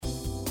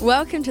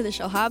Welcome to the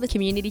Shellharbour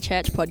Community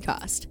Church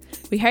podcast.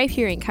 We hope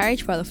you're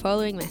encouraged by the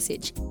following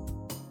message.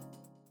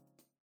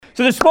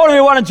 So this morning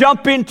we want to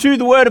jump into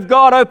the Word of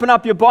God. Open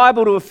up your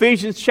Bible to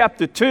Ephesians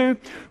chapter 2.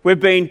 We've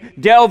been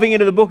delving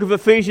into the book of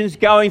Ephesians,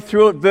 going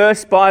through it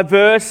verse by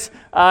verse.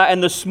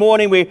 And this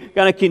morning we're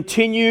going to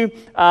continue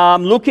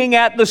looking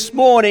at this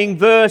morning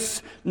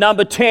verse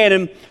number 10.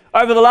 And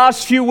over the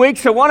last few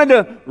weeks I wanted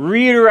to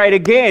reiterate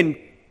again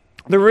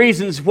the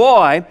reasons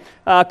why,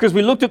 because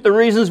we looked at the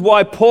reasons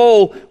why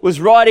Paul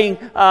was writing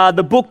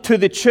the book to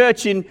the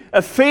church in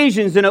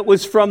Ephesians, and it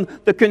was from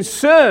the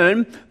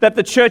concern that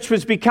the church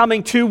was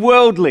becoming too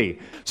worldly.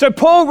 So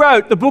Paul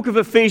wrote the book of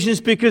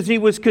Ephesians because he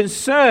was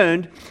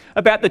concerned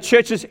about the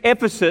church's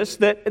Ephesus,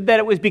 that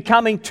it was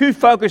becoming too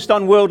focused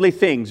on worldly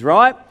things,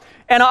 right?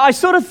 And I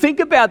sort of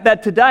think about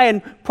that today,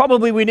 and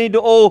probably we need to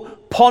all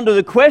ponder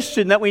the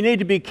question that we need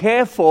to be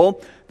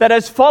careful that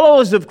as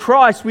followers of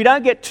Christ, we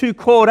don't get too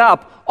caught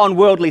up on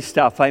worldly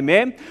stuff,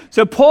 amen?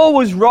 So Paul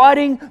was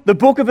writing the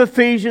book of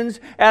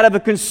Ephesians out of a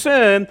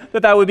concern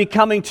that they were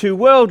becoming too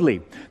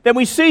worldly. Then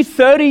we see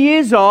 30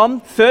 years on,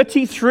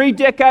 33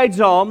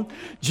 decades on,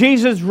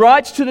 Jesus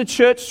writes to the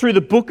church through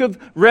the book of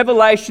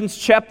Revelations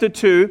chapter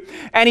 2,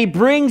 and he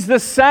brings the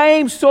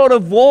same sort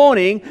of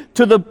warning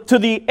to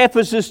the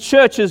Ephesus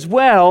church as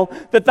well,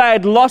 that they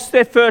had lost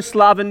their first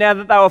love and now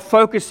that they were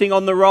focusing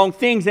on the wrong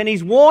things. And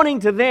his warning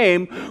to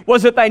them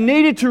was that they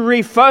needed to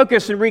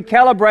refocus and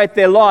recalibrate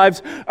their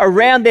lives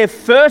around their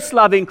first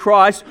love in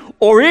Christ,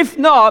 or if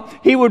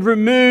not, he would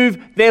remove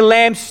their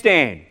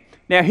lampstand.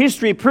 Now,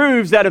 history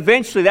proves that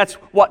eventually that's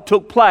what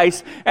took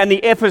place, and the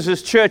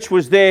Ephesus church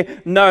was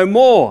there no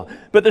more.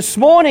 But this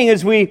morning,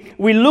 as we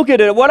look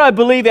at it, what I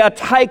believe our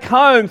take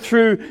home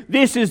through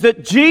this is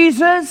that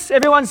Jesus,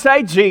 everyone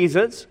say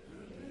Jesus.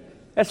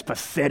 That's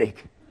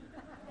pathetic.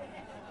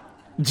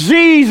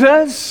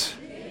 Jesus'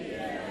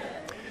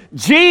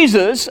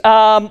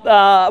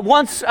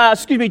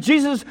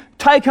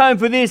 take home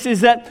for this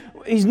is that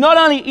he's not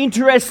only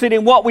interested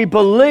in what we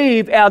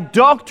believe, our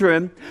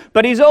doctrine,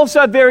 but he's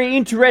also very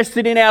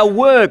interested in our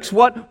works,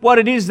 what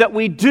it is that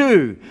we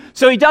do.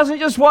 So he doesn't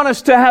just want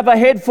us to have a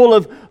head full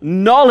of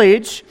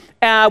knowledge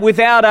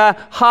without a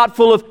heart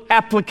full of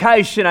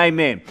application,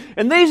 amen.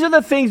 And these are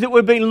the things that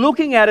we've been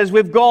looking at as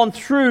we've gone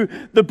through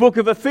the book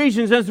of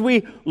Ephesians. As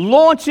we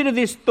launch into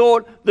this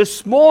thought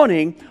this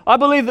morning, I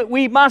believe that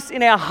we must,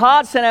 in our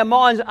hearts and our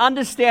minds,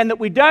 understand that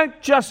we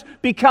don't just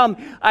become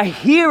a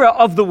hearer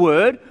of the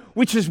word,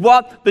 which is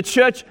what the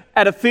church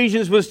at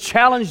Ephesians was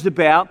challenged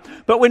about.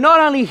 But we're not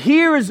only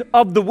hearers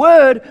of the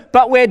word,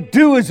 but we're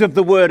doers of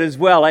the word as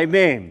well.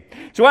 Amen.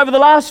 So over the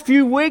last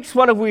few weeks,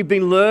 what have we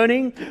been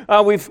learning?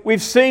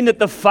 We've seen that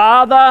the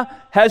Father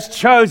has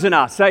chosen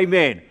us.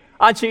 Amen.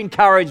 Aren't you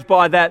encouraged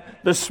by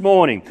that this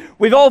morning?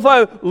 We've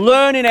also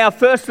learned in our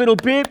first little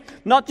bit,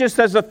 not just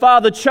has the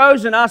Father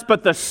chosen us,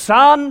 but the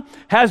Son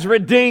has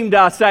redeemed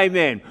us.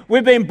 Amen.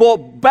 We've been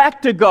brought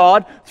back to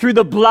God through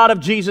the blood of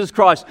Jesus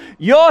Christ.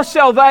 Your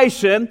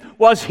salvation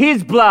was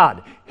His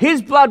blood.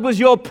 His blood was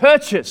your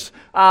purchase,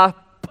 a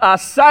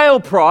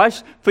sale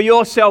price for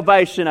your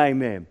salvation.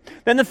 Amen.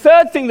 Then the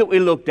third thing that we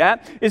looked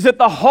at is that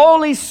the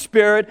Holy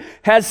Spirit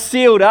has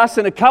sealed us.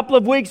 And a couple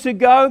of weeks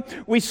ago,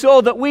 we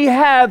saw that we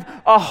have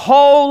a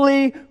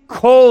holy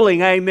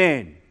calling.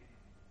 Amen.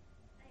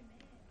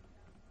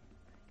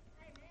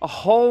 A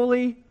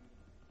holy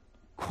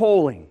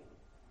calling.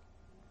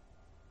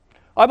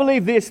 I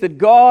believe this, that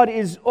God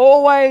is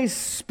always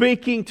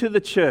speaking to the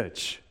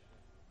church.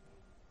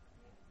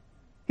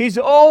 He's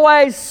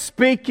always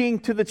speaking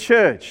to the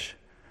church.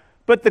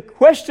 But the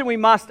question we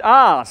must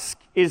ask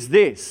is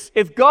this: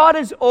 if God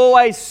is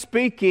always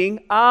speaking,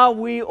 are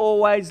we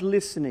always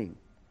listening?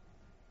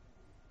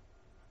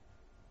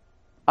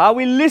 Are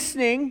we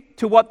listening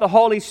to what the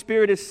Holy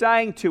Spirit is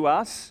saying to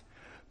us?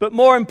 But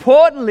more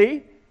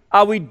importantly,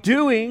 are we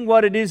doing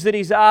what it is that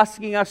He's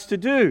asking us to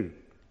do?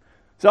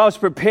 So I was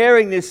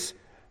preparing this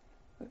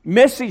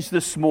message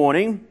this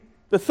morning,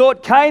 the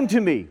thought came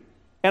to me,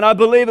 and I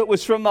believe it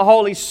was from the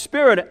Holy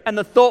Spirit, and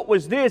the thought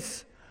was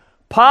this: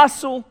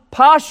 partial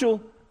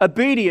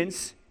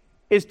obedience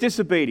is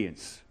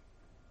disobedience.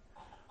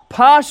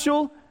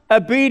 Partial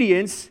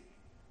obedience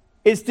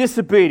is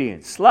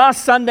disobedience.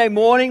 Last Sunday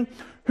morning,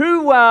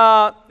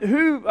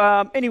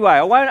 anyway,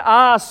 I won't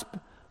ask.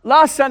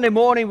 Last Sunday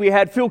morning we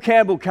had Phil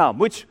Campbell come,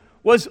 which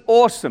was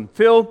awesome.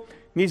 Phil,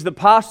 he's the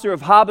pastor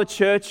of Harbour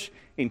Church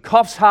in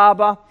Coffs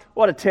Harbour.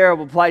 What a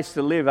terrible place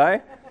to live, eh?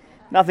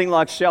 Nothing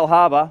like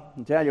Shellharbour.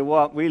 I'll tell you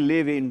what, we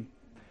live in...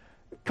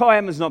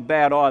 Kiama's not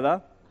bad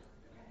either.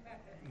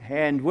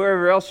 And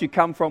wherever else you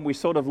come from, we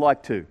sort of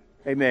like to.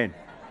 Amen.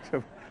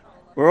 So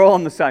we're all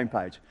on the same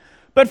page.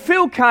 But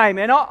Phil came,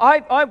 and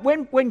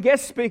when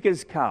guest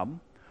speakers come,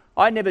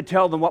 I never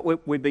tell them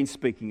what we've been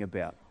speaking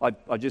about.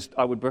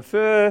 I would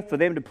prefer for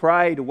them to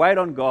pray, to wait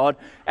on God,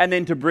 and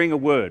then to bring a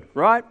word,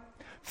 right?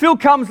 Phil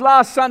comes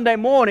last Sunday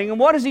morning, and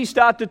what does he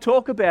start to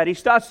talk about? He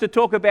starts to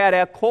talk about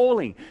our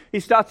calling. He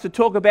starts to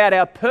talk about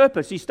our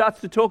purpose. He starts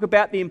to talk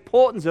about the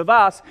importance of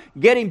us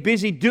getting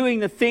busy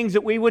doing the things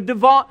that we were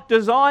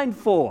designed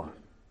for.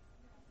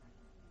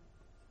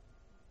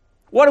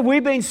 What have we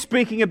been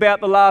speaking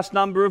about the last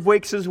number of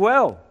weeks as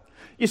well?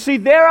 You see,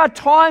 there are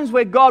times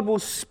where God will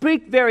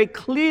speak very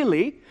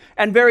clearly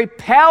and very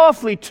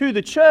powerfully to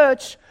the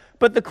church,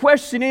 but the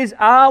question is,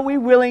 are we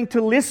willing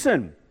to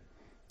listen?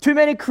 Too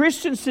many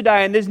Christians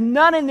today, and there's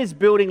none in this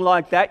building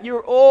like that.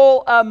 You're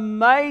all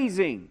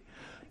amazing.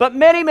 But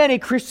many, many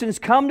Christians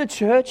come to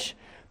church,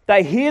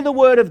 they hear the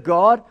Word of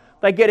God,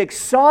 they get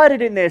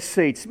excited in their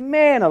seats.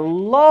 Man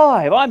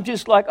alive,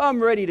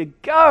 I'm ready to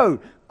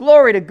go.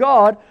 Glory to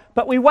God.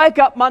 But we wake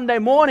up Monday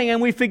morning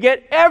and we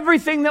forget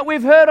everything that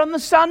we've heard on the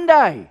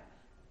Sunday.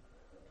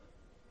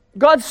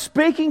 God's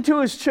speaking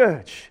to His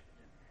church.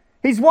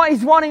 He's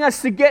wanting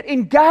us to get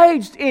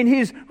engaged in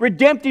His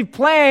redemptive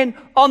plan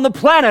on the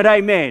planet,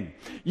 amen.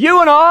 You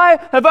and I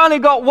have only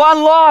got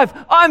one life.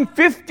 I'm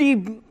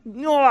 50,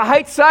 I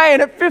hate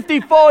saying it,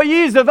 54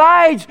 years of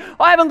age.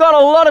 I haven't got a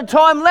lot of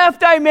time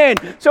left, amen.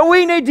 So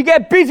we need to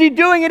get busy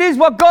doing it is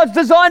what God's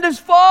designed us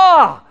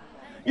for.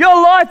 Your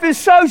life is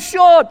so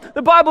short.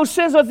 The Bible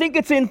says, I think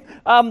it's in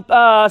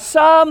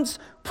Psalms,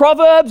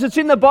 Proverbs, it's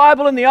in the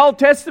Bible in the Old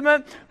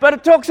Testament, but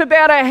it talks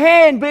about a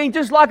hand being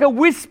just like a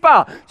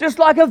whisper, just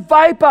like a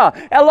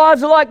vapor. Our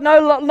lives are like no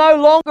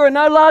longer and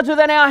no larger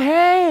than our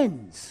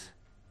hands.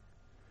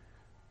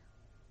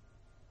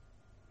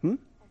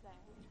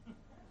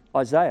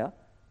 Isaiah?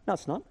 No,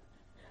 it's not.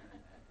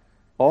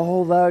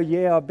 Although,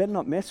 I better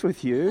not mess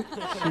with you.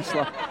 She's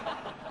like,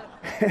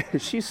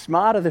 she's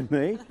smarter than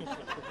me.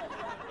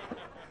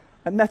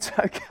 And that's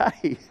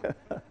okay.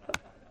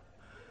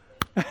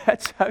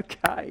 That's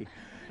okay.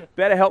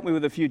 Better help me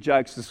with a few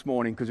jokes this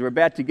morning because we're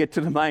about to get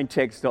to the main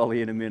text,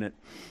 Ollie, in a minute.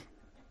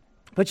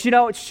 But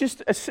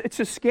it's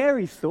a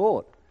scary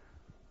thought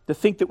to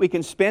think that we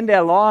can spend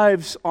our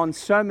lives on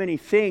so many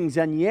things,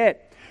 and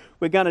yet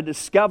we're going to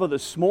discover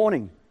this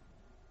morning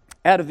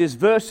out of this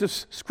verse of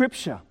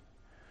Scripture.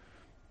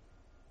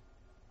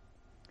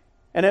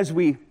 And as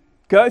we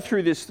go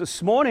through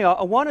this morning,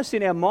 I want us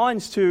in our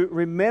minds to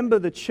remember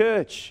the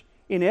church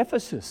in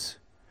Ephesus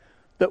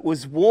that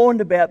was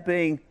warned about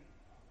being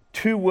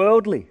too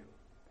worldly.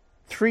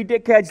 3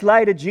 decades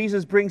later,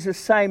 Jesus brings the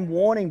same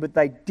warning, but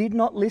they did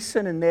not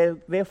listen, and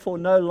therefore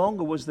no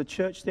longer was the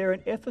church there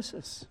in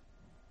Ephesus.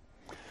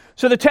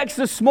 So the text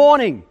this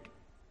morning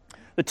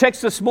and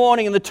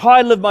the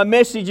title of my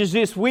message is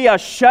this: We are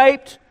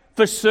shaped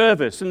for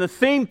service. And the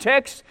theme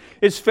text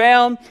is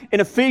found in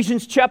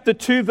Ephesians chapter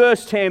 2,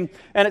 verse 10,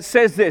 and it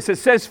says this. It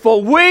says,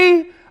 "For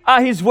we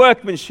are His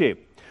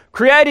workmanship,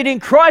 created in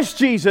Christ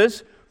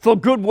Jesus for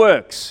good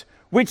works,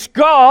 which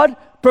God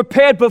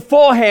prepared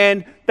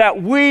beforehand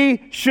that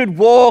we should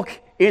walk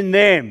in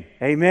them."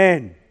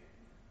 Amen.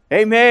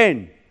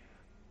 Amen.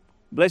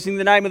 Blessing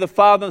the name of the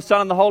Father, and the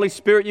Son, and the Holy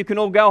Spirit. You can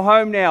all go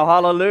home now.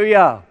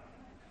 Hallelujah.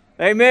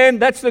 Amen.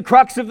 That's the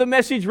crux of the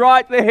message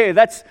right there.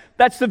 That's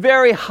the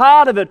very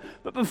heart of it.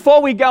 But before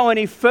we go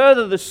any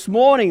further this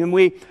morning and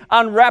we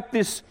unwrap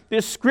this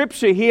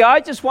scripture here,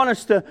 I just want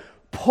us to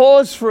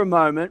pause for a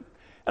moment,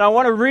 and I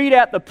want to read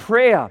out the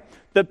prayer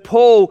that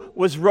Paul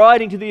was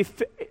writing to the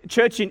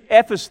church in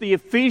Ephesus, the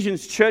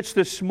Ephesians church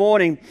this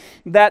morning,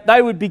 that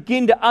they would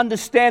begin to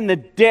understand the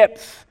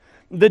depth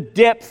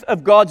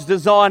of God's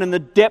design and the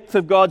depth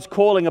of God's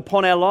calling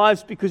upon our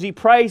lives, because he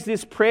prays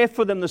this prayer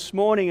for them this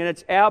morning, and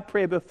it's our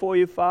prayer before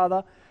you,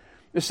 Father.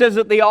 It says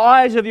that the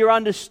eyes of your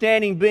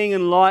understanding being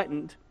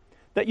enlightened,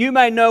 that you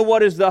may know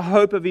what is the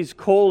hope of his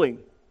calling,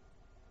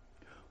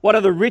 what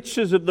are the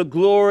riches of the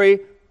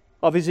glory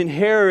of his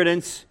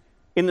inheritance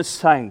in the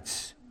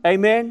saints.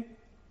 Amen.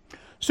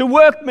 So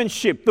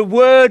workmanship, the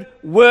word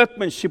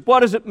workmanship, what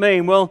does it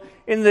mean? Well,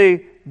 in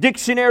the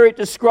dictionary it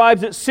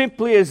describes it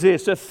simply as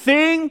this: a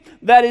thing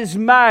that is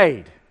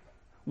made.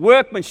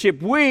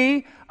 Workmanship.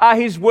 We are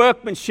his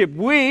workmanship.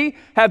 We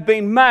have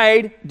been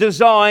made,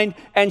 designed,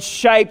 and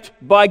shaped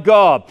by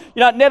God. You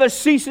know, it never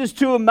ceases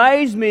to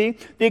amaze me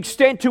the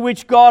extent to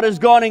which God has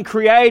gone in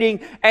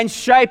creating and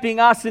shaping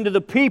us into the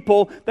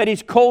people that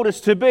he's called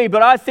us to be.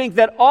 But I think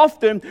that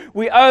often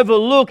we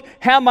overlook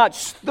how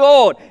much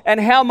thought and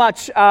how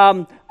much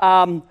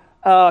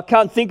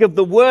can't think of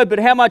the word, but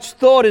how much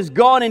thought has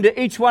gone into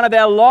each one of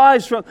our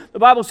lives. From the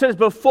Bible says,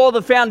 before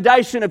the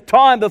foundation of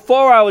time,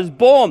 before I was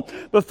born,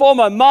 before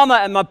my mama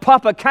and my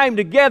papa came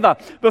together,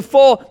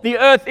 before the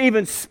earth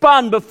even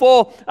spun,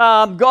 before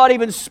God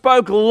even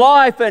spoke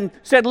life and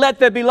said, let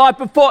there be life,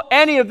 before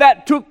any of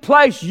that took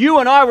place, you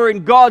and I were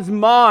in God's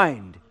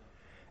mind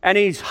and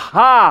his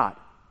heart,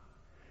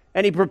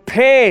 and he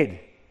prepared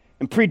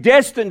and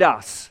predestined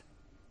us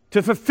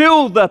to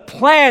fulfill the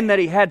plan that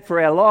he had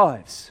for our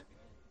lives.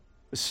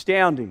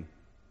 Astounding.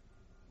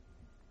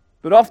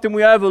 But often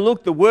we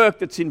overlook the work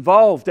that's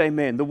involved,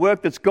 amen. The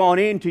work that's gone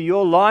into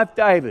your life,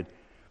 David.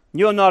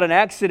 You're not an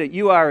accident.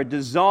 You are a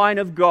design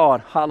of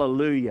God.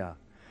 Hallelujah.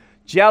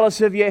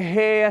 Jealous of your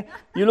hair.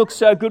 You look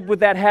so good with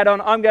that hat on.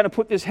 I'm going to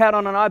put this hat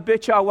on and I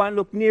bet you I won't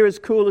look near as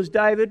cool as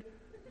David.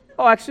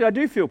 Oh, actually, I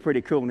do feel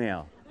pretty cool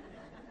now.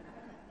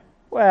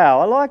 Wow,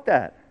 I like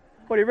that.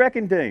 What do you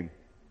reckon, Dean?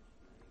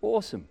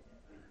 Awesome.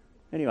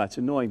 Anyway, it's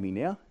annoying me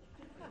now.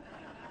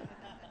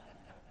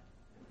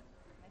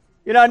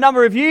 You know, a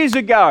number of years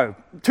ago,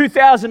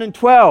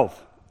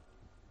 2012,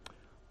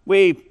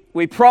 we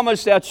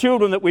promised our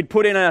children that we'd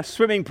put in a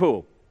swimming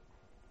pool.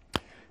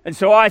 And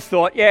so I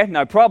thought, yeah,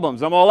 no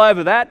problems. I'm all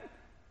over that.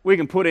 We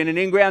can put in an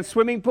in-ground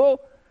swimming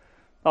pool.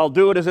 I'll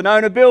do it as an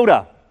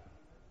owner-builder.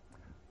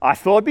 I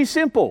thought it'd be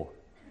simple.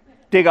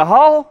 Dig a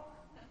hole,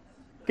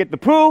 get the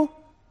pool,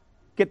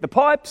 get the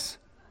pipes,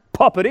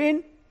 pop it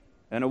in,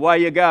 and away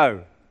you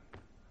go.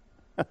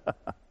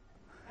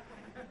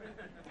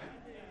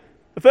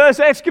 The first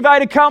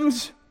excavator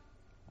comes.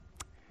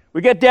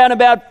 We get down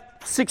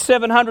about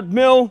 600-700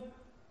 mil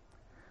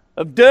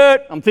of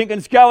dirt. I'm thinking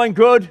it's going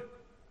good.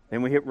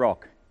 Then we hit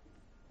rock.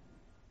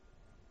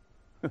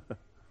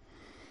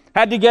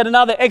 Had to get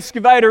another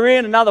excavator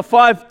in, another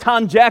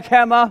 5-ton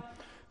jackhammer.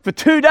 For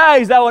 2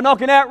 days, they were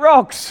knocking out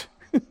rocks.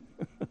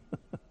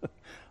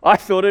 I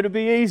thought it'd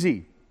be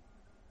easy.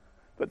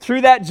 But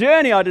through that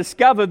journey, I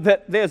discovered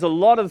that there's a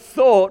lot of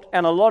thought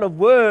and a lot of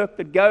work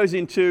that goes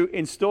into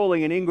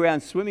installing an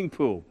in-ground swimming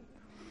pool.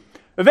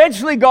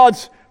 Eventually,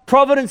 God's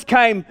providence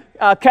came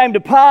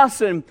to pass,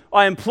 and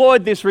I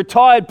employed this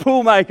retired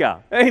pool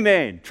maker.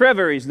 Amen.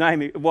 Trevor, his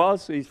name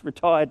was. He's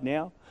retired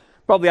now,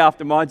 probably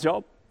after my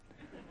job.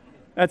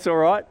 That's all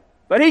right.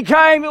 But he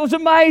came. It was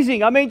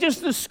amazing. I mean,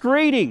 just the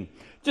screeding,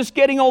 just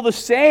getting all the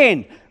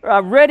sand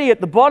ready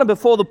at the bottom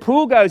before the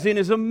pool goes in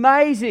is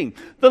amazing.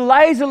 The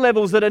laser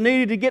levels that are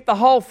needed to get the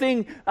whole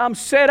thing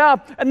set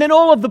up, and then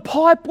all of the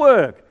pipe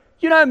work.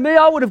 You know me,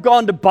 I would have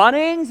gone to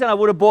Bunnings and I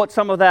would have bought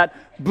some of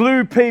that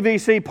blue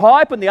PVC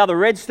pipe and the other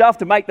red stuff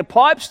to make the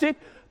pipe stick.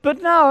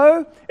 But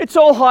no, it's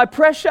all high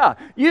pressure.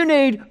 You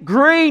need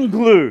green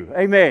glue,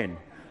 amen.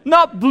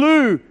 Not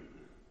blue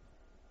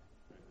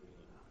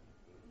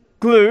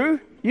glue,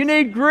 you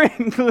need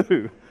green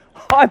glue.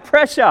 High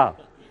pressure.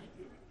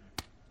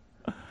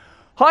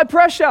 High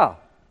pressure.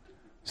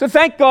 So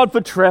thank God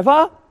for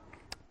Trevor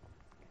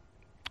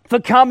for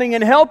coming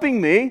and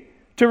helping me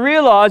to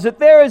realize that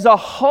there is a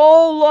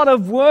whole lot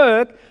of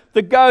work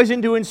that goes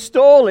into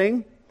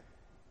installing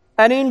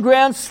an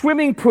in-ground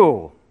swimming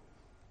pool.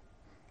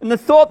 And the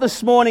thought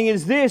this morning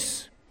is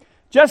this: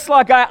 just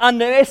like I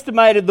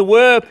underestimated the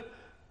work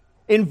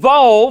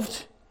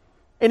involved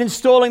in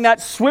installing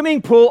that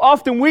swimming pool,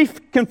 often we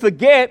can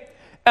forget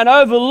and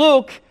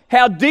overlook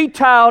how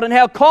detailed and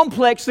how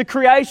complex the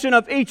creation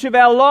of each of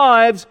our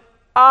lives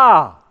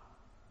are.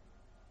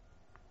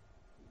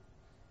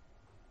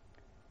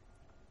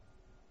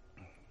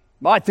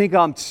 Might think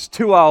I'm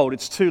too old,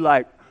 it's too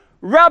late.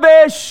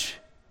 Rubbish!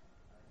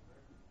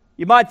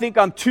 You might think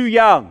I'm too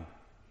young.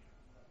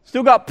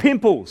 Still got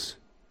pimples.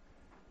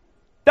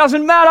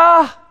 Doesn't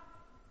matter.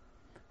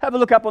 Have a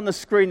look up on the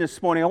screen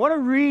this morning. I want to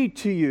read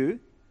to you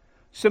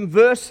some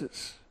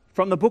verses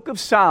from the book of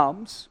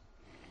Psalms.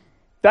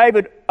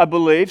 David, I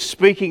believe,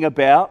 speaking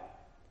about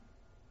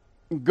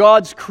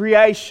God's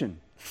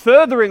creation,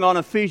 furthering on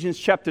Ephesians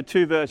chapter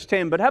 2, verse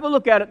 10. But have a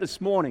look at it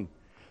this morning.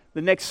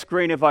 The next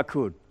screen, if I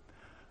could.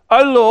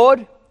 O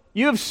Lord,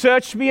 you have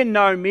searched me and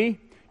known me.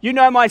 You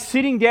know my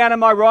sitting down and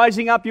my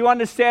rising up. You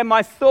understand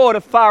my thought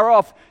afar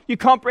off. You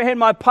comprehend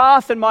my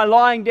path and my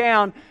lying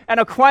down, and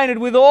acquainted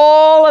with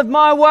all of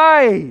my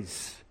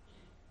ways.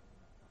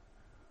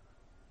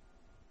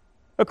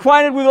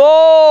 Acquainted with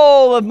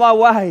all of my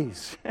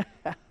ways.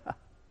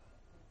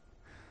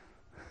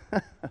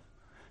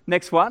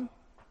 Next one.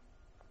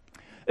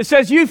 It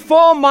says, you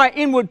formed my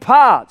inward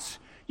parts.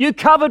 You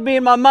covered me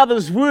in my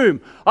mother's womb.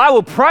 I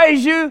will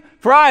praise you,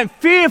 for I am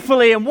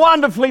fearfully and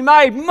wonderfully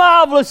made.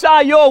 Marvelous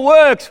are your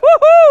works.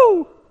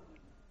 Woohoo!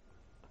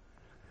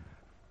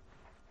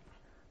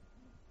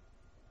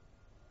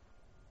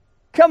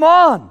 Come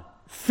on.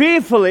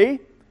 Fearfully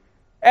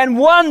and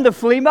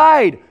wonderfully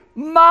made.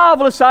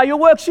 Marvelous are your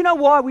works. You know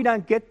why we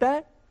don't get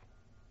that?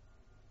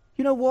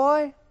 You know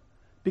why?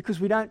 Because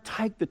we don't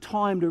take the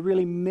time to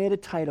really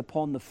meditate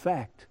upon the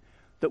fact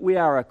that we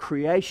are a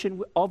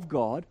creation of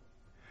God,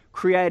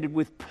 created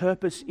with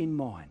purpose in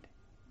mind.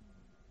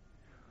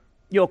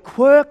 Your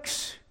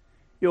quirks,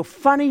 your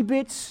funny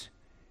bits,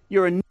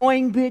 your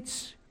annoying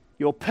bits,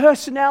 your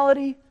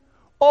personality,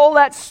 all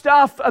that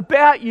stuff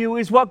about you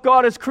is what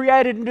God has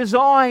created and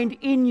designed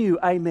in you.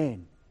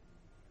 Amen.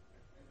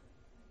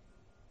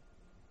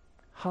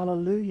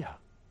 Hallelujah.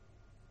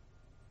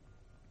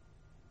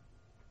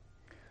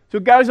 So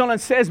it goes on and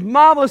says,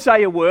 marvelous are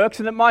your works,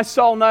 and that my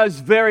soul knows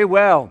very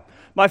well.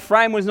 My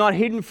frame was not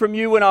hidden from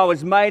you when I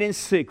was made in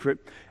secret,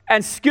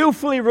 and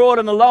skillfully wrought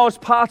in the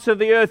lowest parts of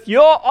the earth.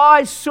 Your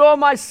eyes saw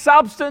my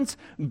substance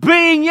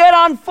being yet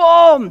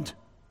unformed.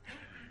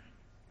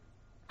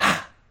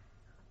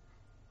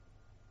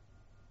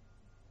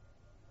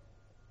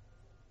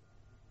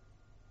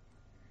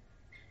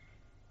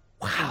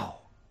 Wow.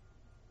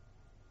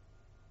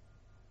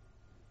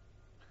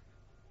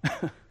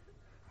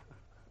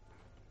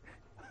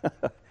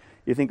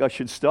 You think I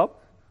should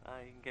stop?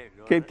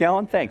 Keep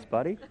going? Thanks,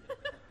 buddy.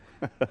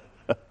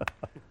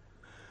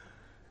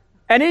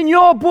 And in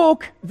your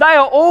book, they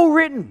are all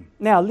written.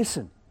 Now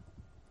listen.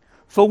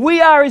 For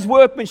we are his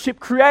workmanship,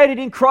 created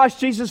in Christ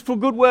Jesus for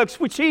good works,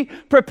 which he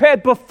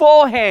prepared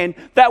beforehand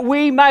that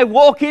we may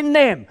walk in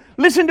them.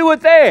 Listen to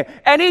it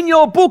there. And in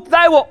your book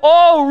they were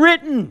all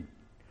written.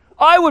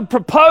 I would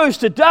propose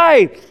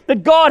today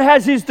that God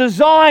has his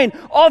design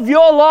of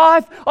your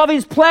life, of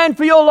his plan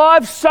for your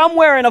life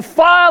somewhere in a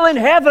file in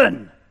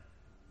heaven.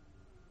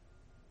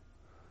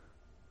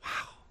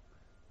 Wow.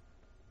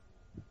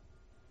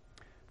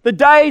 The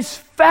days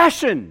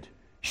fashioned,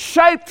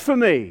 shaped for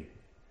me,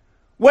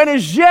 when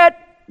as yet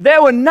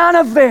there were none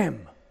of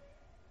them.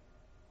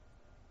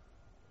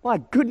 My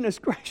goodness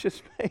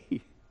gracious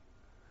me.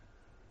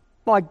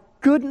 My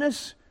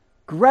goodness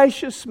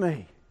gracious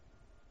me.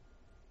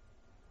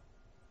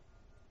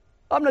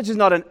 I'm not just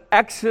not an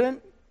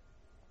accident,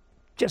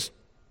 just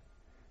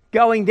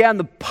going down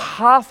the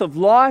path of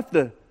life,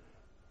 the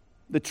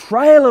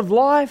trail of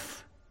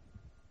life.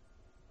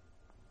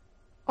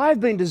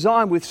 I've been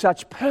designed with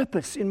such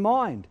purpose in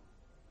mind.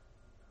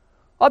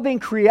 I've been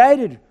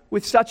created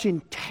with such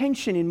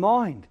intention in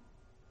mind.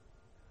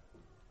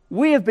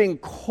 We have been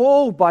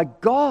called by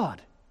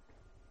God,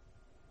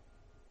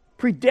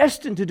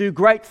 predestined to do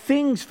great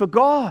things for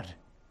God.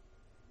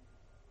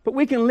 But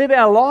we can live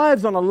our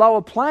lives on a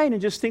lower plane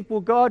and just think, well,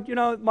 God,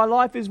 my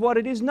life is what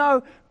it is.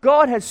 No,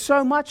 God has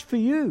so much for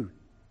you.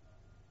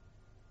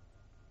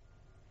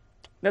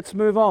 Let's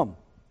move on.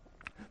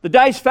 The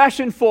days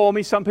fashioned for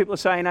me, some people are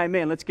saying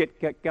amen. Let's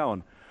get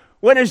going.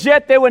 When as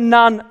yet there were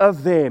none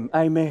of them.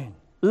 Amen.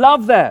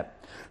 Love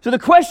that. So the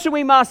question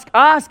we must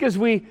ask as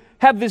we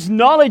have this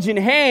knowledge in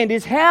hand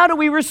is, how do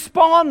we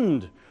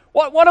respond?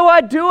 What do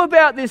I do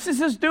about this? This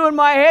is doing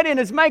my head in.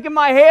 It's making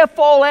my hair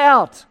fall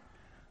out.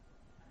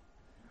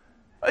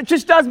 It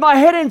just does my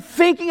head in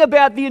thinking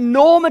about the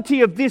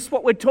enormity of this,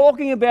 what we're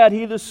talking about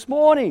here this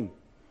morning.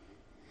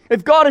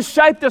 If God has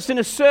shaped us in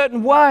a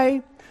certain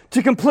way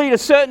to complete a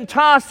certain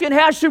task, then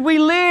how should we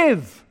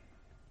live?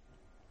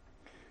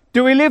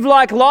 Do we live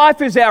like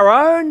life is our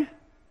own?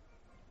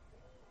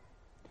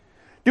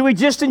 Do we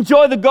just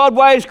enjoy the God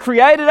way He's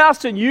created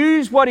us and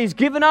use what He's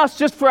given us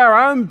just for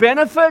our own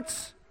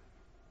benefits?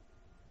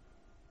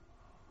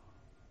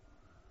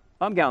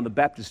 I'm going to the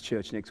Baptist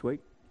church next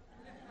week.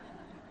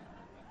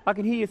 I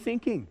can hear you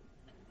thinking.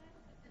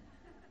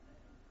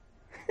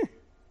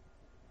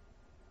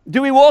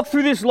 Do we walk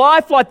through this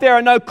life like there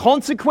are no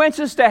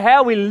consequences to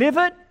how we live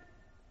it?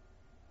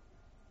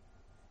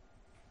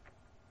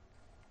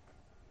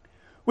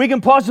 We can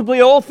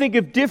possibly all think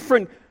of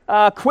different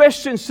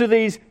questions to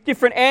these,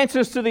 different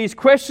answers to these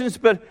questions,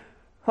 but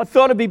I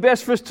thought it'd be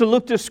best for us to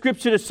look to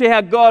Scripture to see how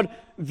God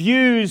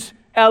views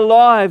our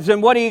lives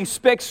and what He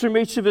expects from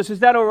each of us. Is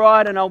that all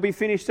right? And I'll be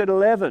finished at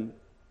 11.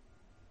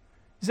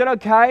 Is that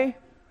okay?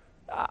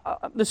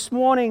 This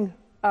morning,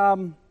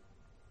 it's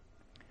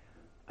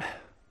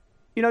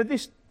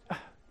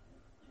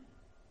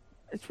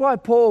why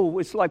Paul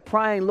was like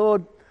praying,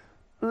 Lord,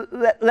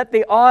 let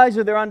the eyes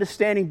of their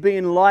understanding be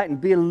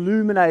enlightened, be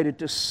illuminated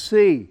to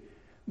see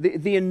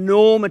the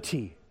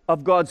enormity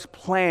of God's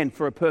plan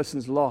for a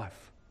person's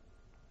life.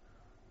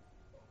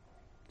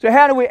 So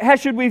how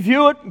should we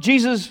view it?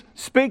 Jesus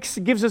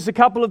gives us a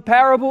couple of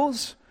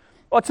parables.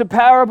 What's a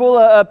parable?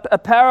 A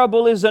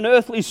parable is an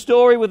earthly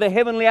story with a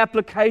heavenly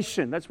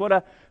application. That's what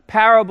a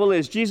parable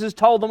is. Jesus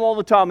told them all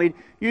the time. He'd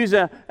use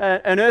an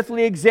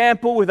earthly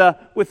example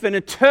with an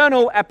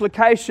eternal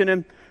application.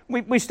 And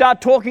we start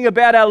talking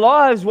about our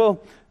lives.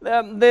 Well,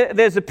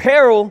 there's a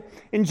peril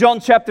in John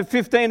chapter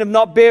 15 of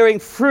not bearing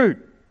fruit,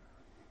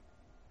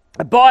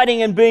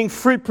 abiding and being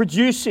fruit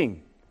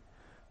producing.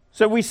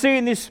 So we see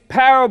in this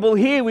parable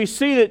here, we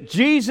see that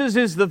Jesus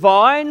is the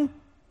vine,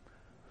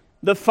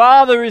 the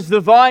Father is the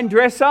vine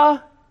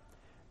dresser,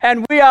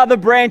 and we are the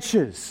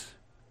branches.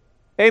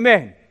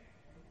 Amen.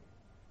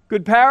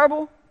 Good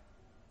parable?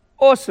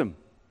 Awesome.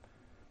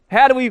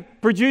 How do we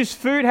produce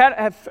food?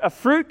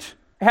 Fruit?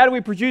 How do we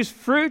produce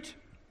fruit?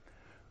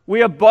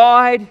 We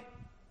abide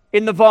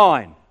in the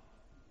vine.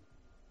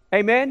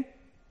 Amen?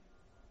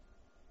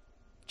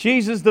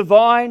 Jesus the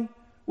vine,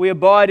 we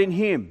abide in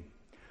Him.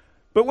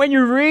 But when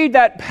you read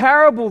that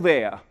parable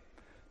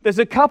there's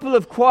a couple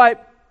of quite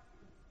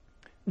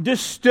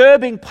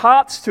disturbing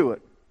parts to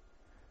it,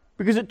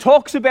 because it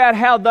talks about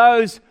how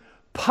those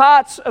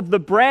parts of the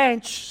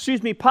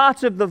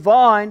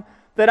vine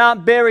that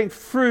aren't bearing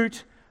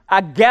fruit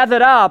are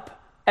gathered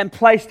up and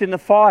placed in the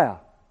fire.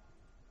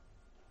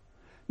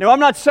 Now, I'm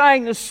not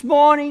saying this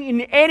morning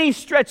in any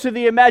stretch of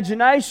the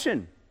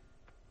imagination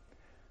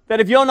that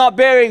if you're not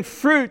bearing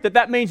fruit,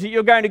 that means that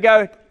you're going to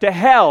go to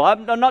hell.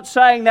 I'm not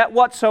saying that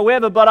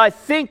whatsoever, but I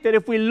think that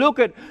if we look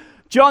at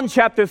John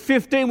chapter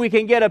 15, we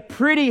can get a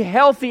pretty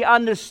healthy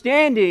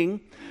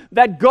understanding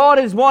that God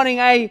is wanting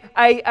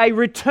a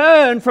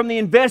return from the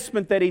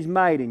investment that He's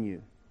made in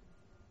you.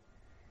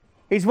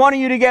 He's wanting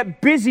you to get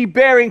busy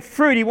bearing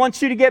fruit. He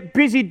wants you to get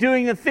busy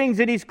doing the things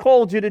that He's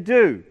called you to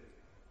do.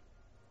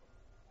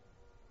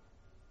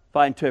 If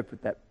I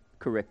interpret that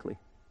correctly.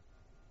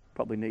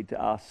 Probably need to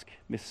ask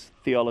Miss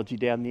Theology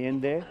down the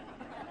end there.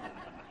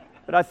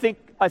 But I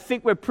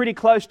think we're pretty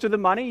close to the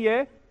money,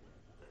 yeah?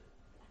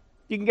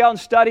 You can go and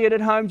study it at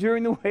home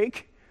during the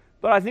week,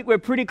 but I think we're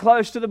pretty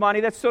close to the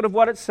money. That's sort of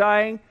what it's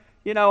saying.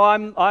 You know,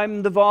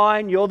 I'm the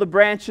vine, you're the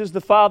branches,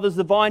 the Father's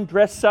the vine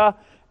dresser.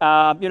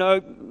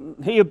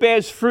 He who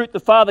bears fruit,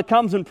 the Father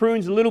comes and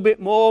prunes a little bit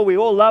more. We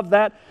all love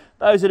that.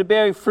 Those that are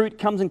bearing fruit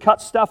comes and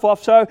cuts stuff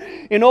off. So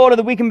in order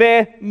that we can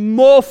bear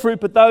more fruit,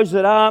 but those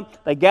that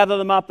aren't, they gather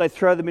them up, they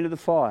throw them into the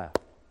fire.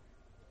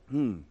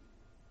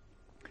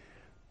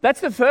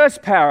 That's the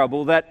first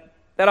parable that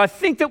I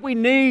think that we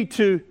need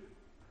to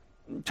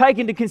take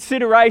into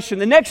consideration.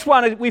 The next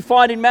one we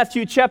find in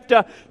Matthew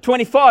chapter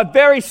 25,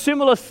 very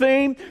similar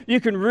theme.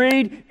 You can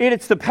read it.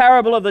 It's the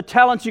parable of the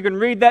talents. You can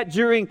read that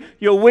during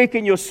your week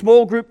in your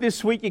small group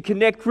this week, your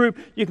Connect group.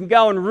 You can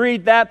go and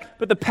read that.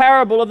 But the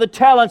parable of the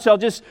talents, I'll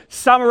just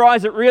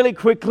summarize it really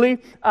quickly.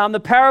 The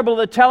parable of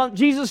the talent,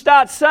 Jesus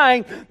starts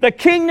saying, the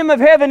kingdom of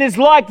heaven is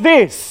like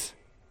this.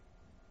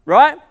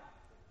 Right?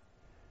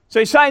 So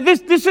he's saying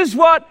this is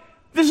what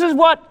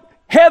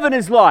heaven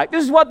is like.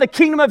 This is what the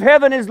kingdom of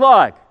heaven is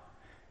like.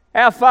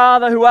 Our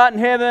Father who art in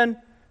heaven,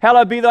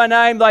 hallowed be thy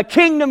name, thy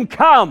kingdom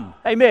come.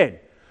 Amen.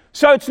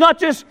 So it's not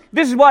just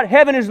this is what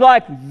heaven is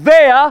like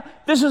there,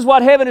 this is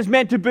what heaven is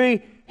meant to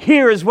be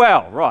here as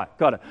well. Right,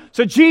 got it.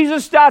 So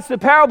Jesus starts the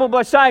parable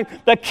by saying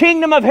the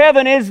kingdom of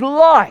heaven is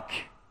like.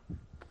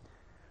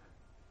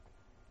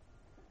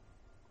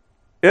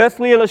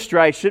 Earthly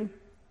illustration,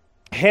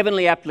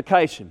 heavenly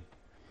application.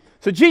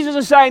 So Jesus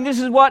is saying this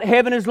is what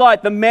heaven is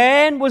like. The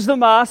man was the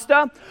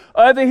master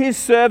over his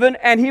servant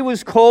and he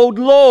was called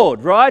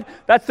Lord, right?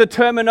 That's the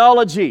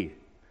terminology.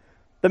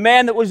 The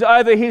man that was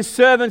over his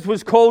servants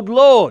was called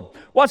Lord.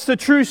 What's the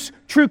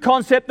true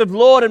concept of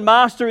Lord and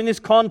master in this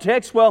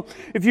context? Well,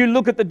 if you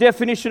look at the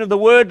definition of the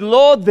word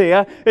Lord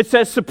there, it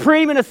says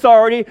supreme in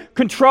authority,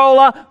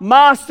 controller,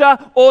 master,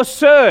 or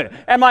sir.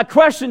 And my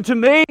question to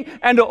me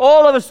and to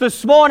all of us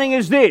this morning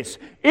is this: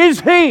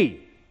 is he?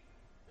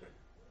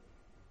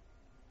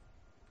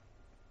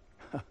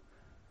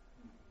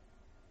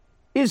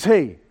 Is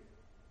he?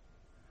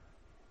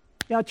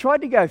 Now, I tried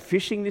to go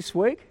fishing this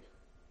week,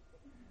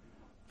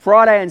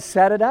 Friday and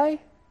Saturday,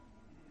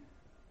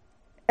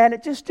 and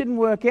it just didn't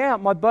work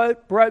out. My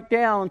boat broke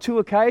down on 2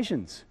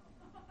 occasions.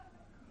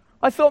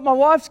 I thought my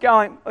wife's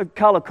going a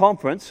colour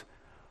conference,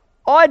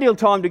 ideal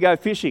time to go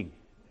fishing.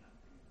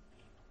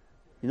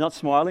 You're not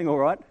smiling, all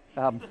right?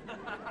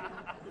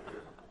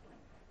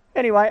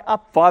 Anyway,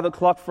 up 5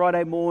 o'clock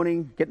Friday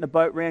morning, get in the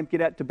boat ramp,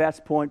 get out to Bass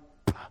Point.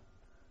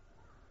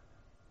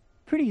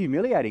 Pretty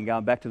humiliating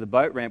going back to the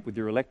boat ramp with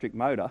your electric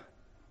motor.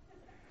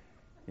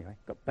 Anyway,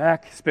 got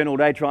back, spent all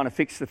day trying to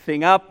fix the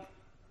thing up,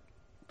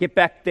 get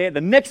back there.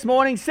 The next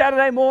morning,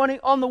 Saturday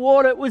morning, on the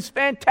water, it was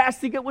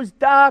fantastic, it was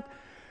dark.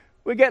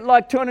 We get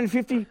like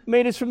 250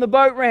 metres from the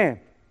boat ramp.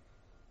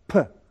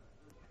 Puh.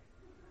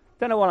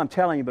 Don't know what I'm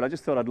telling you, but I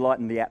just thought I'd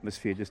lighten the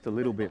atmosphere just a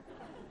little bit.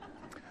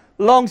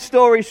 Long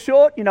story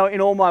short, in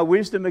all my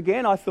wisdom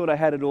again, I thought I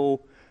had it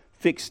all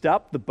fixed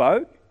up, the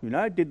boat,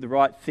 did the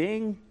right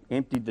thing,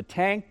 emptied the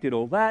tank, did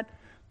all that,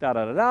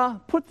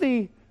 put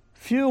the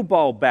fuel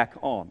bowl back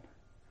on.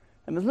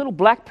 And there's a little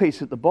black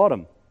piece at the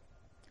bottom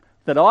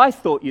that I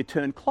thought you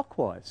turn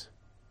clockwise.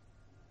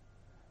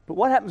 But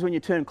what happens when you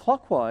turn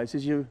clockwise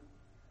is you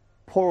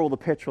pour all the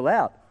petrol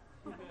out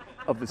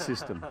of the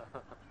system.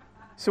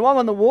 So I'm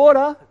on the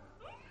water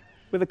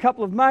with a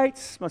couple of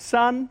mates, my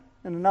son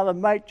and another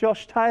mate,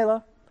 Josh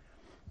Taylor,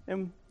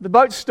 and the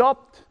boat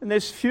stopped and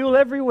there's fuel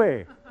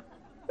everywhere.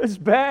 It's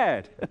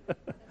bad.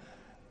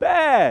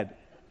 Bad.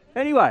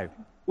 Anyway,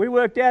 we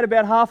worked out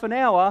about half an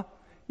hour.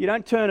 You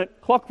don't turn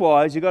it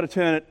clockwise, you've got to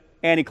turn it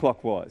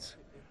anti-clockwise.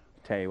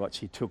 Tell you what,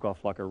 she took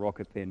off like a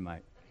rocket then,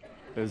 mate.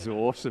 It was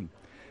awesome.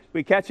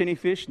 We catch any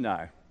fish?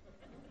 No.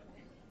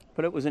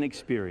 But it was an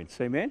experience,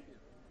 amen?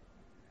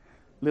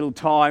 Little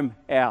time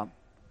out.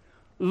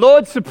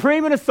 Lord,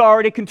 supreme in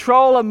authority,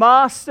 controller,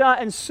 master,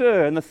 and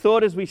sir. And the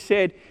thought, as we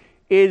said,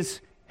 is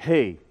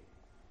he.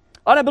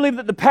 I don't believe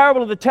that the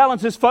parable of the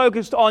talents is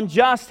focused on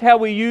just how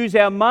we use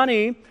our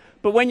money,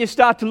 but when you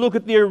start to look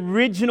at the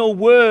original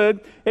word,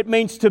 it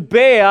means to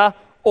bear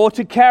or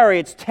to carry.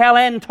 It's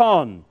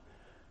talenton.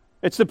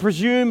 It's the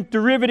presumed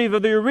derivative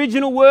of the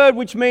original word,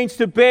 which means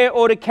to bear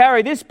or to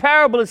carry. This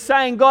parable is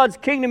saying God's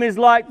kingdom is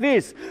like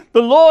this.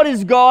 The Lord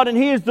is God, and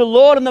he is the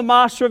Lord and the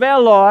master of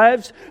our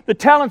lives. The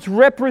talents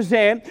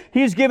represent,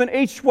 he has given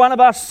each one of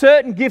us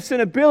certain gifts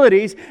and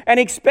abilities and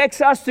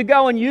expects us to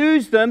go and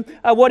use them,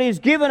 what he has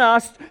given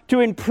us, to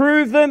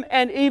improve them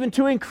and even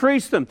to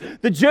increase them.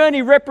 The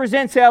journey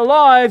represents our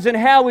lives and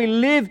how we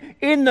live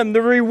in them.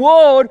 The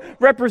reward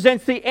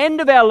represents the end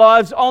of our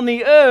lives on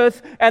the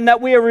earth, and that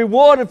we are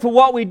rewarded for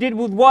what we did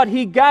with what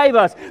he gave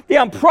us. The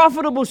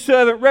unprofitable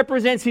servant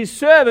represents his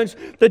servants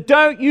that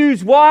don't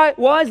use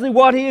wisely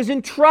what he has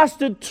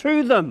entrusted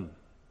to them.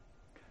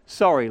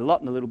 Sorry, a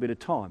lot in a little bit of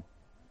time.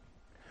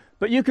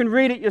 But you can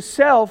read it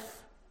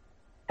yourself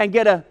and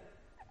get an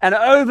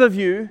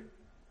overview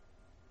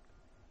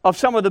of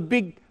some of the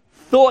big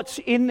thoughts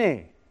in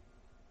there.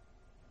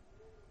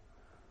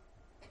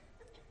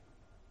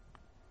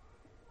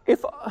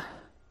 If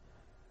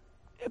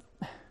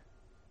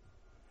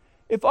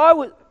I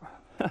was...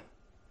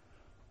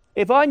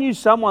 if I knew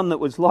someone that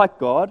was like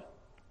God,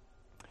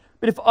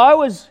 but if I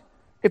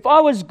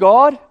was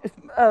God,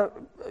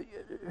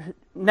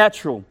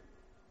 natural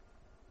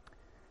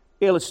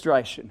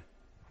illustration.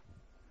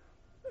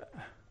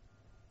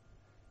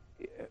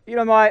 You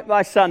know,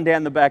 my son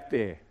down the back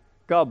there,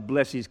 God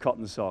bless his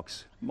cotton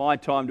socks. My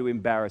time to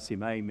embarrass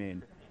him,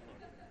 amen.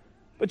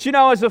 But you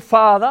know, as a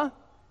father,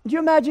 do you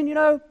imagine, you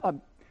know,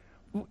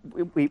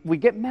 we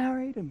get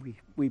married and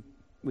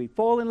we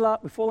fall in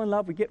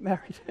love, we get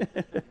married.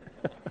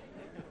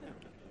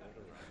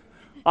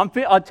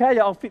 I tell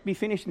you, I'll be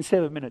finished in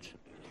 7 minutes.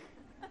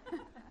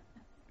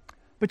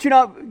 But you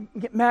know,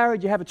 you get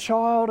married, you have a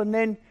child, and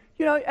then,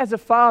 you know, as a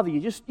father, you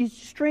just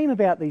dream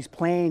about these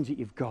plans that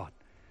you've got.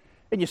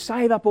 And you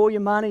save up all your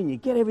money and you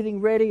get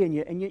everything ready and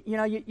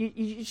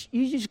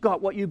you just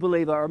got what you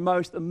believe are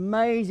most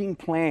amazing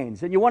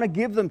plans, and you want to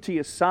give them to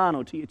your son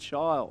or to your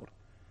child.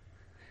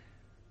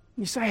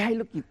 You say, hey,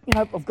 look, you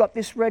know, I've got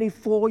this ready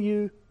for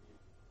you.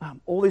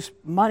 All this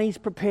money's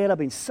prepared. I've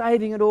been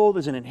saving it all.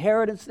 There's an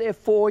inheritance there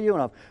for you.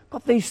 And I've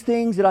got these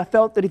things that I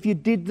felt that if you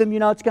did them, you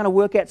know, it's going to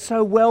work out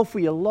so well for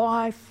your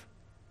life.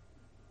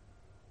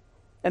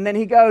 And then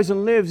he goes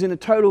and lives in a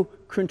total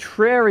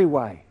contrary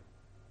way.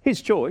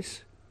 His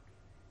choice.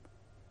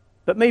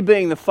 But me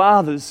being the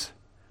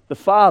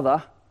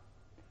father,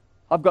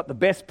 I've got the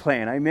best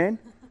plan, amen?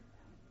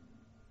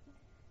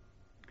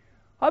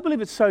 I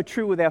believe it's so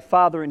true with our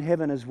Father in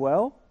heaven as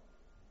well.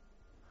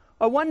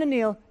 I wonder,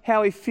 Neil,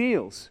 how he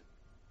feels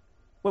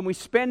when we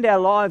spend our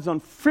lives on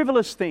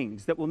frivolous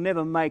things that will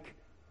never make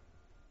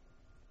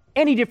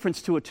any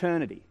difference to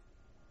eternity.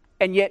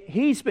 And yet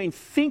he's been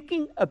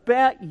thinking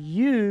about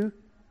you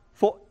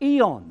for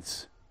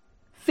eons.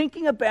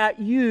 Thinking about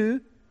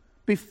you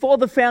before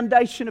the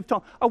foundation of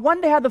time. I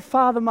wonder how the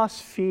Father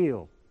must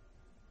feel.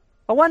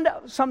 I wonder,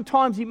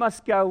 sometimes he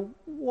must go,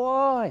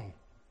 why?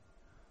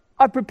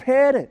 I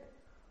prepared it.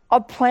 I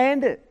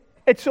planned it.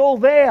 It's all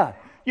there.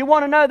 You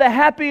want to know the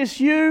happiest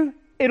you?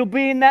 It'll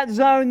be in that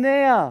zone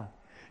there.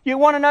 You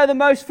want to know the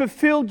most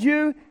fulfilled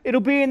you?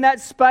 It'll be in that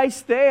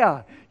space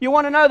there. You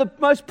want to know the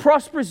most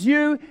prosperous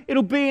you?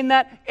 It'll be in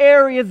that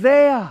area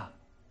there.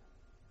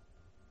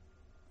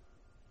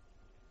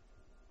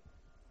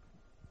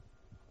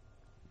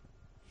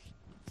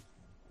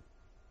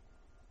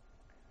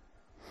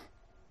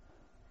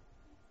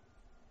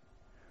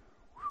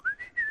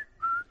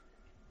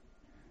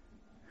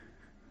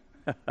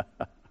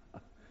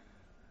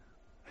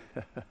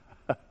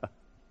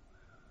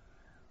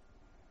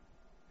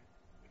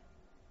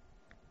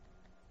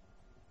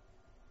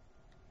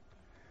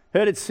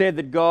 Heard it said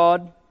that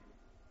God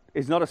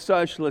is not a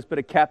socialist but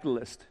a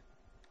capitalist,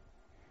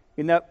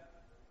 in that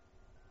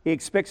he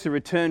expects a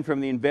return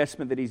from the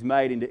investment that he's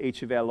made into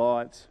each of our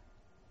lives.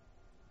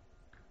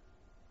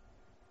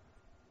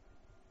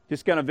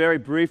 Just going to very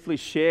briefly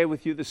share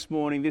with you this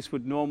morning. This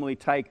would normally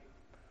take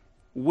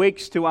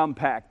weeks to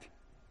unpack.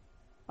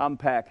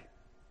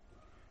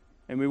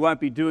 And we won't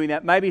be doing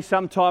that. Maybe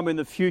sometime in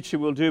the future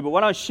we'll do. But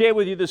what I share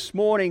with you this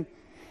morning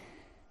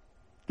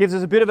gives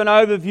us a bit of an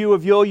overview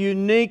of your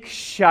unique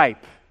shape.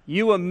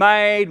 You were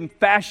made and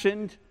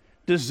fashioned,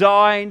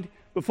 designed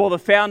before the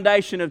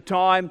foundation of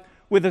time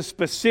with a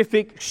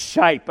specific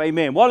shape.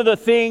 Amen. What are the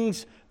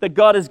things that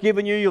God has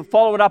given you? You'll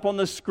follow it up on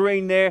the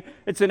screen there.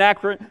 It's an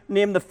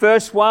acronym. The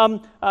first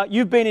one,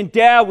 you've been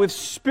endowed with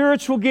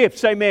spiritual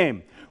gifts.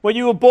 Amen. When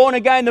you were born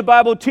again, the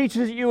Bible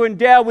teaches that you were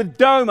endowed with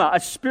Doma, a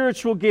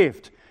spiritual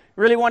gift.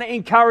 Really want to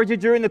encourage you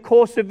during the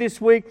course of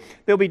this week.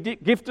 There'll be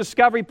gift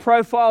discovery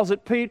profiles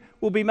that Pete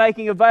will be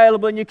making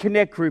available in your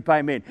Connect group.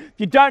 Amen. If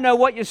you don't know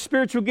what your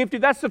spiritual gift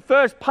is, that's the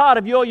first part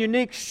of your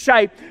unique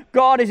shape.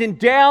 God has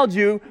endowed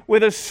you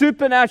with a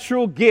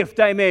supernatural gift.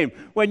 Amen.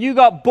 When you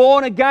got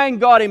born again,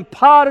 God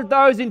imparted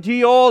those into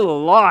your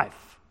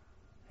life.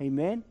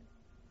 Amen.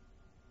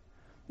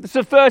 That's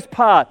the first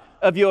part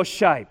of your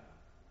shape.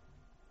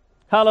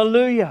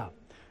 Hallelujah.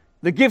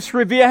 The gifts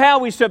reveal how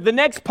we serve. The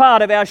next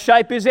part of our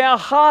shape is our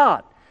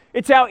heart.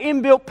 It's our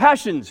inbuilt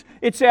passions.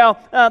 It's our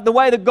the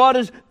way that God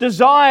has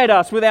desired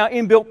us with our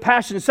inbuilt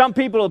passions. Some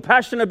people are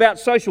passionate about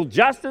social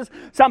justice.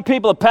 Some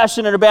people are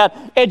passionate about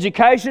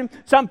education.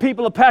 Some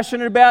people are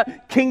passionate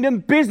about kingdom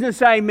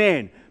business.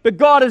 Amen. But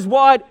God has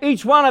wired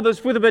each one of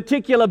us with a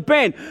particular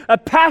bent, a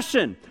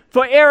passion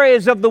for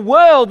areas of the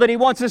world that He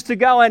wants us to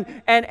go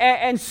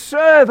and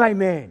serve.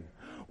 Amen.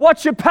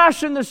 What's your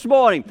passion this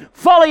morning?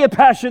 Follow your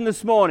passion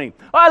this morning.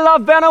 I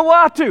love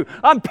Vanuatu.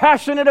 I'm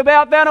passionate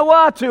about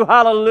Vanuatu.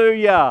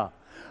 Hallelujah.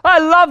 I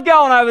love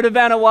going over to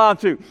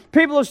Vanuatu.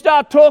 People will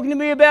start talking to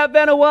me about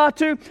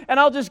Vanuatu and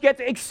I'll just get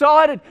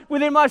excited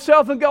within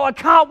myself and go, I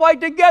can't wait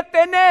to get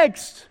there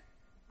next.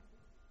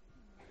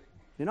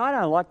 You know, I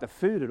don't like the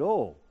food at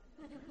all.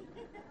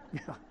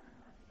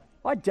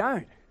 I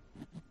don't.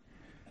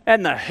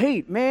 And the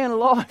heat, man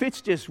alive,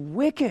 it's just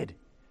wicked.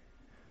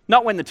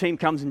 Not when the team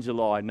comes in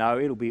July. No,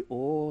 it'll be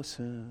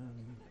awesome.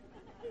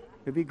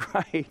 It'll be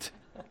great.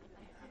 It'll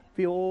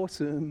be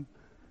awesome.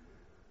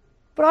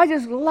 But I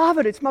just love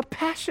it. It's my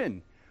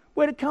passion.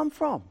 Where'd it come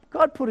from?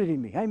 God put it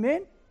in me.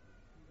 Amen?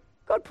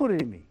 God put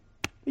it in me.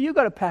 You've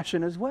got a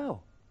passion as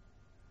well.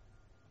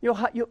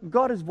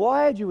 God has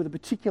wired you with a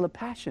particular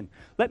passion.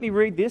 Let me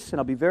read this, and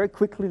I'll be very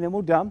quickly, and then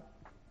we're done.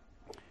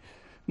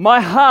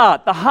 My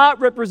heart. The heart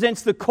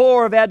represents the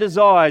core of our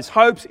desires,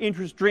 hopes,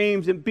 interests,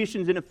 dreams,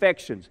 ambitions, and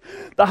affections.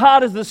 The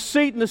heart is the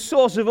seat and the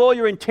source of all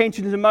your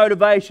intentions and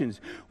motivations,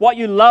 what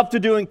you love to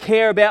do and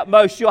care about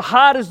most. Your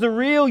heart is the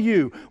real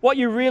you, what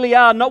you really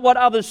are, not what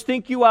others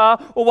think you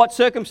are or what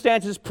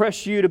circumstances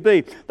press you to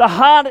be. The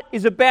heart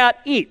is about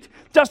it.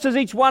 Just as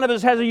each one of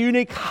us has a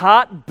unique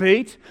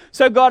heartbeat,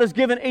 so God has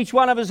given each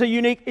one of us a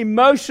unique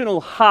emotional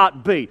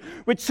heartbeat,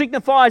 which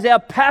signifies our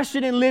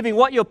passion in living.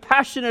 What you're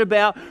passionate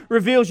about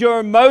reveals your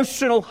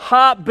emotional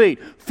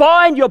heartbeat.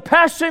 Find your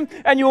passion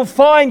and you'll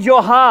find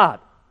your heart.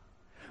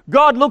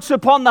 God looks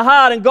upon the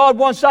heart, and God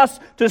wants us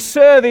to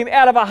serve Him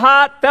out of a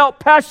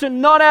heartfelt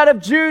passion, not out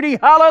of duty.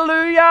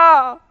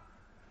 Hallelujah!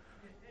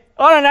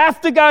 I don't have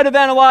to go to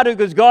Vanuatu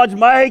because God's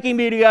making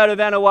me to go to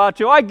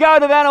Vanuatu. I go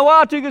to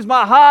Vanuatu because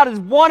my heart is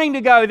wanting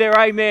to go there.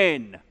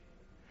 Amen.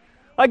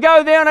 I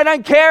go there and I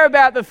don't care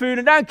about the food.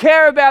 I don't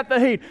care about the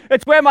heat.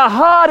 It's where my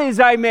heart is.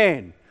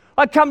 Amen.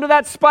 I come to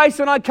that space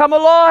and I come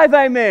alive.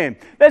 Amen.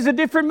 There's a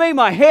different me.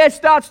 My hair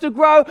starts to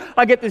grow.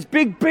 I get this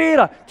big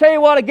beard. I tell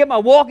you what, I get my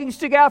walking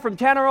stick out from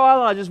Tanner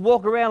Island. I just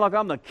walk around like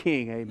I'm the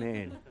king.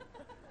 Amen.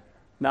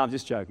 No, I'm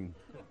just joking.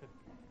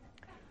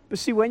 But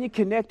see, when you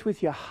connect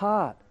with your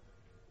heart,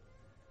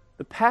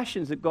 the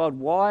passions that God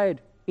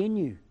wired in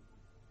you,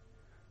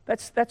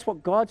 that's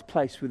what God's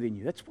placed within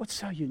you. That's what's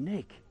so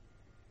unique.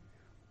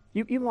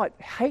 You might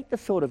hate the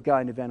thought of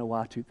going to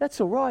Vanuatu.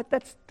 That's all right.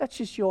 That's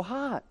just your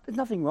heart. There's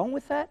nothing wrong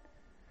with that.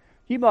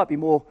 You might be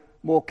more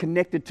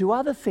connected to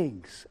other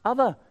things,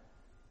 other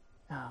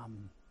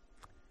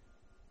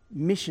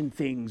mission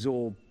things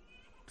or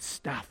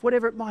stuff,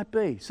 whatever it might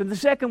be. So the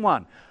second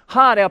one,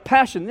 heart, our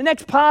passion. The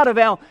next part of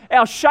our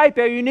shape,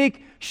 our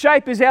unique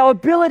shape, is our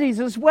abilities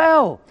as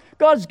well.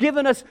 God's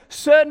given us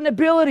certain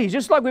abilities.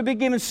 Just like we've been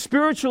given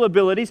spiritual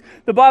abilities,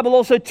 the Bible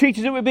also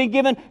teaches that we've been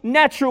given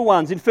natural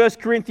ones. In 1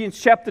 Corinthians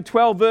chapter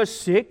 12, verse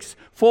 6,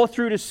 4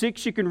 through to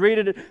 6, you can read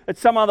it at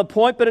some other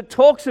point, but it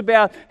talks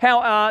about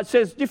how it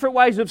says different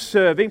ways of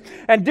serving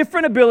and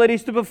different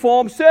abilities to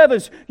perform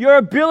service. Your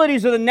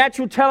abilities are the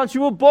natural talents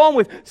you were born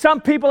with.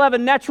 Some people have a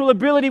natural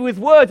ability with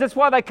words. That's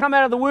why they come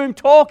out of the womb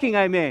talking,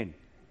 amen.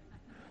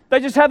 They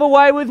just have a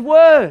way with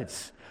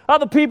words.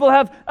 Other people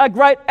have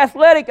great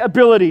athletic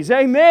abilities.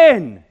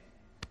 Amen.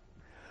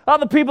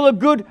 Other people are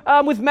good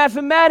with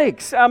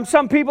mathematics.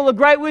 Some people are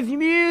great with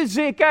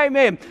music.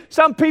 Amen.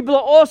 Some people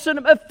are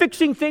awesome at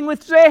fixing things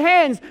with their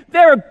hands.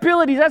 Their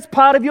abilities, that's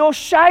part of your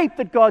shape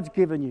that God's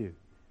given you.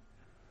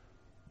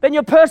 Then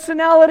your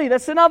personality,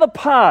 that's another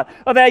part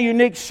of our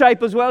unique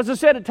shape as well. As I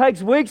said, it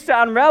takes weeks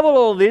to unravel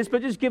all this,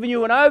 but just giving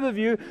you an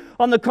overview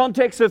on the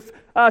context of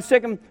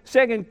Ephesians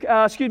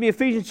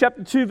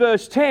chapter 2,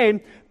 verse 10.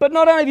 But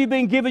not only have you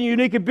been given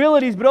unique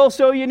abilities, but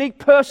also a unique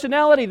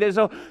personality. There's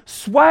a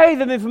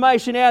swathe of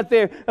information out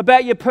there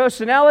about your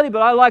personality,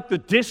 but I like the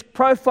disc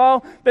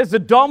profile. There's the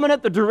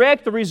dominant, the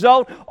direct, the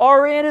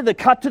result-oriented, the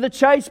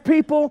cut-to-the-chase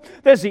people.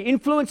 There's the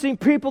influencing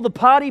people, the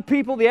party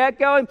people, the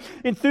outgoing,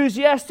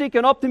 enthusiastic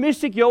and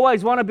optimistic. You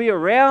always want to be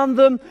around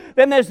them.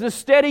 Then there's the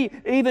steady,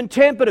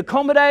 even-tempered,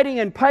 accommodating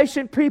and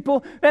patient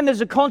people. Then there's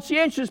the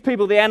conscientious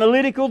people, the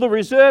analytical, the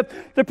reserved,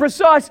 the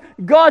precise.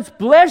 God's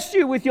blessed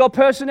you with your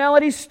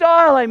personality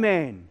style,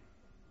 amen.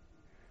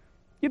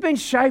 You've been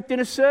shaped in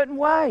a certain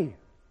way.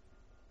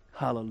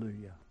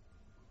 Hallelujah.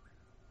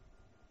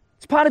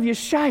 It's part of your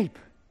shape.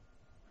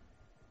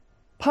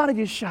 Part of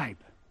your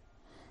shape.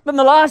 Then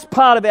the last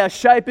part of our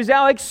shape is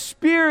our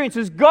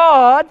experiences.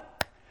 God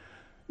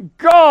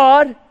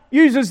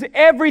uses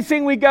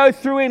everything we go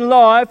through in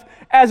life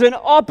as an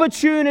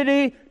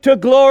opportunity to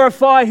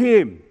glorify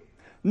Him.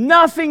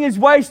 Nothing is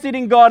wasted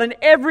in God, and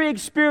every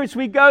experience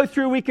we go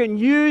through, we can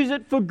use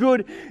it for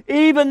good,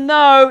 even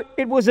though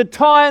it was a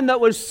time that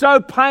was so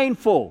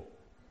painful.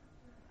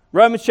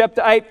 Romans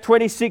chapter 8,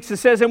 26, it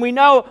says, and we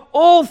know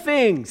all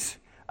things,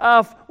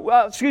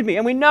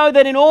 and we know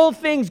that in all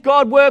things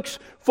God works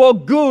for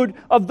good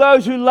of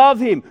those who love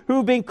Him, who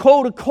have been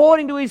called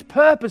according to His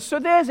purpose. So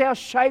there's our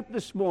shape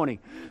this morning.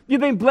 You've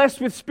been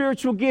blessed with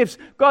spiritual gifts.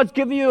 God's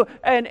given you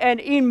an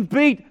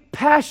inbeat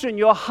passion,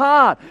 your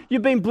heart.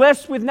 You've been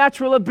blessed with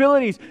natural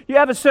abilities. You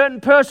have a certain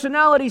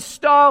personality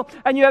style,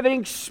 and you have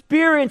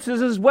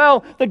experiences as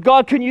well that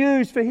God can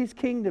use for His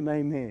kingdom.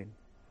 Amen.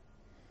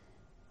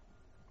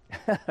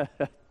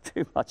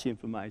 Too much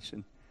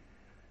information.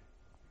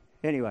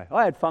 Anyway,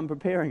 I had fun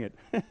preparing it.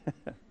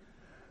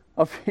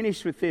 I've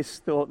finished with this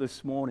thought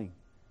this morning.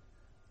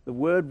 The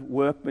word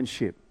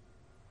workmanship.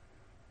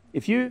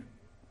 If you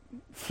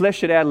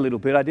flesh it out a little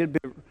bit, I did a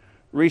bit of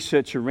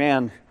research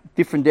around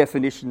different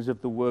definitions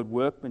of the word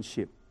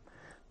workmanship.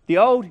 The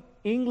old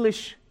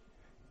English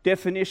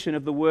definition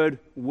of the word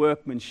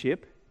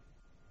workmanship,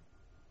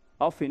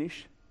 I'll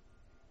finish,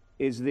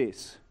 is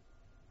this: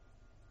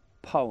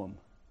 poem.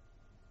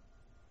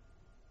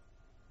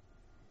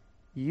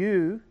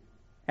 You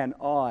and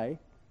I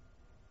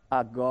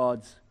are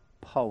God's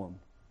poem.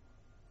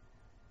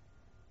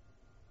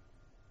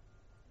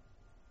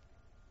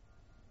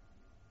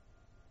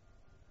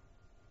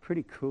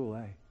 Pretty cool,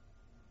 eh?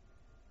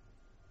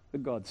 The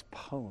God's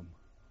poem.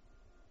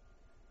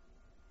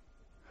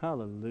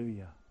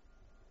 Hallelujah.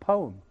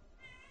 Poem.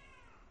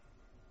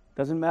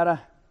 Doesn't matter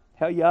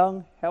how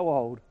young, how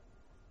old.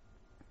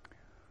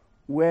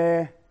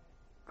 We're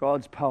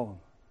God's poem.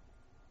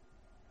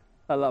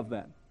 I love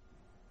that.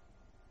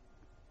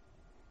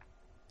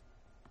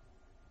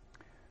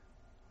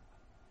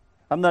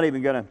 I'm not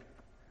even going to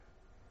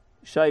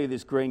show you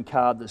this green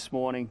card this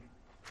morning.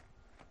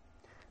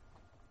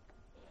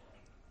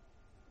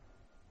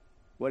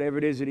 Whatever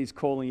it is that He's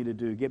calling you to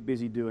do, get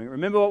busy doing it.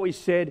 Remember what we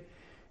said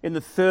in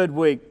the third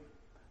week.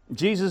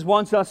 Jesus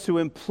wants us to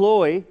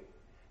employ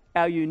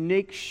our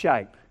unique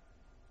shape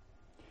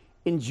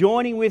in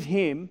joining with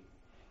Him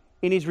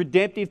in His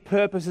redemptive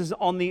purposes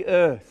on the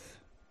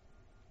earth.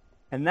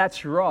 And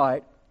that's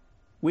right,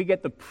 we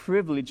get the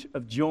privilege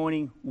of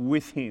joining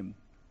with Him.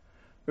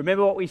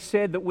 Remember what we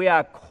said, that we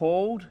are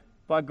called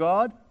by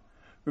God?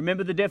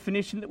 Remember the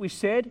definition that we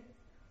said?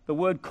 The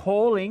word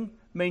calling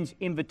means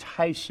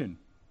invitation.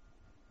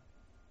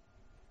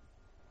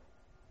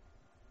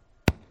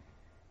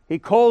 He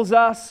calls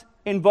us,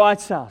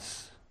 invites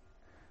us.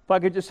 If I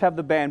could just have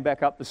the band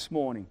back up this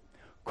morning.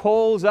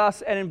 Calls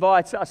us and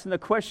invites us. And the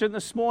question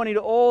this morning to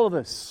all of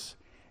us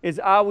is,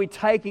 are we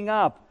taking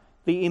up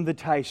the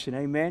invitation?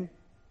 Amen?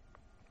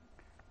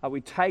 Are we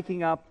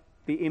taking up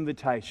the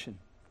invitation?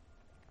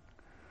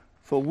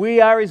 For we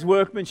are His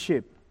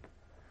workmanship,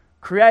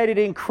 created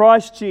in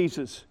Christ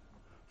Jesus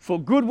for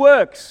good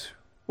works,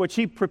 which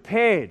He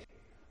prepared,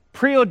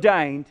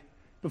 preordained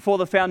before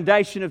the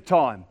foundation of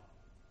time,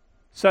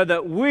 so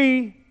that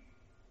we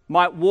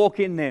might walk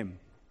in them.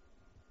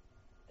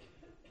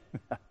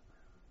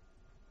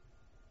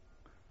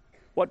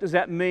 What does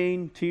that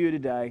mean to you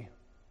today?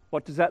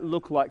 What does that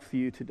look like for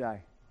you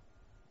today?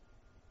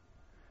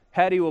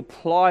 How do you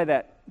apply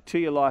that to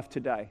your life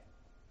today?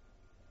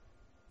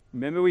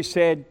 Remember we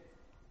said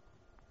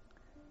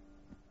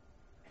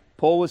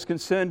Paul was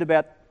concerned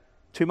about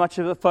too much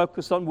of a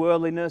focus on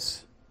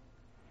worldliness.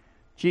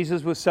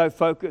 Jesus was so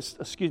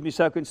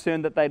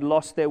concerned that they'd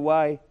lost their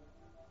way.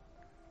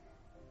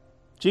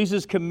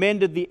 Jesus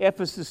commended the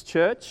Ephesus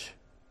church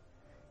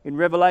in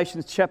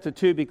Revelation chapter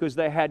 2 because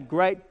they had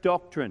great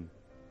doctrine.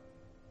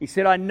 He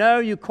said, I know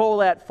you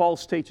call out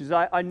false teachers.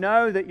 I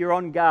know that you're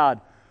on guard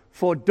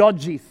for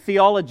dodgy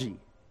theology.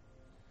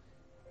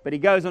 But he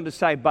goes on to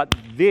say, but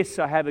this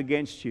I have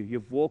against you.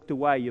 You've walked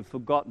away, you've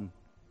forgotten.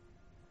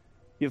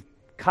 You've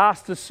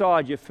cast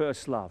aside your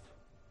first love.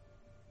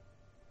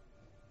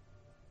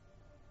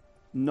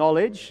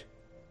 Knowledge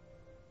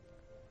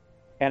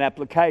and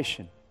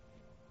application.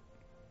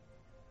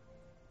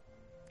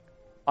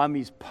 I'm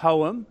His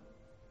poem.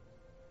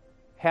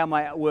 How am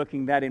I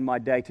working that in my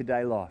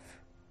day-to-day life?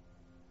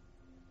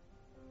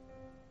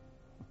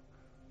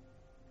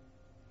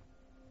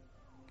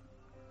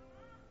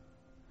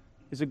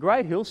 There's a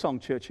great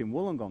Hillsong church in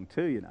Wollongong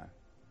too, you know.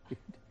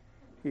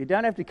 You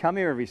don't have to come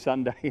here every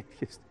Sunday.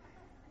 Just,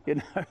 you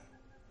know.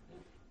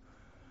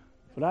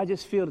 But I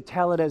just feel to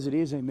tell it as it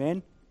is,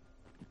 amen.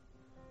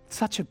 It's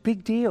such a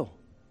big deal.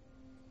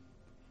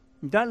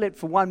 And don't let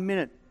for 1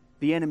 minute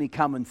the enemy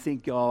come and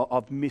think, oh,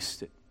 I've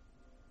missed it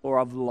or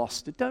I've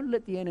lost it. Don't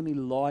let the enemy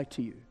lie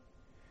to you.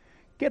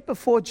 Get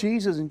before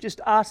Jesus and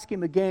just ask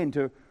Him again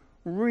to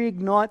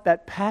reignite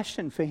that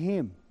passion for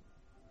Him.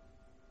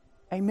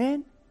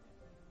 Amen?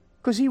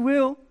 Because He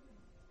will.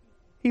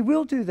 He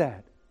will do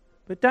that.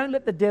 But don't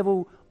let the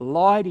devil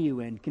lie to you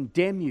and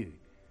condemn you.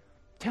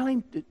 Tell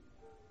him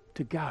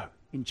to go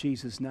in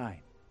Jesus'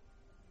 name.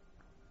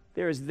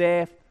 There is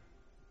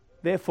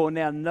therefore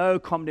now no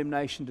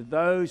condemnation to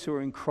those who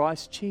are in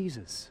Christ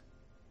Jesus.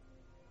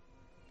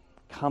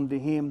 Come to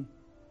Him.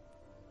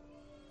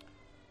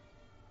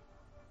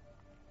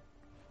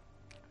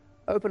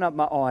 Open up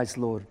my eyes,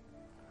 Lord.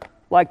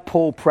 Like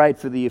Paul prayed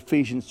for the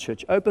Ephesians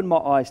church. Open my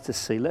eyes to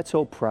see. Let's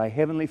all pray.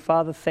 Heavenly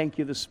Father, thank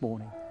You this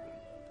morning.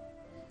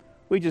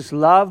 We just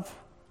love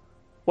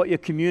what You're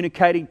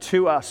communicating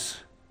to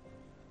us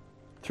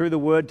through the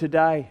Word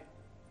today.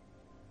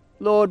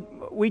 Lord,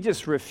 we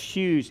just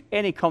refuse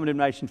any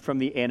condemnation from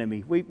the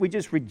enemy. We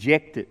just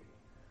reject it.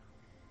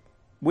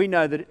 We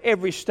know that at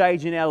every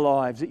stage in our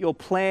lives, that Your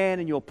plan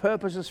and Your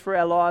purposes for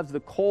our lives,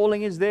 the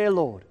calling is there,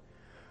 Lord.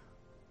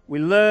 We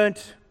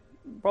learnt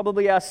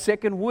probably our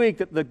second week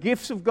that the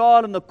gifts of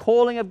God and the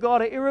calling of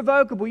God are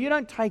irrevocable. You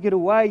don't take it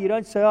away. You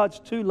don't say, oh, it's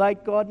too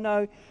late, God.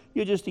 No,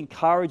 You're just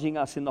encouraging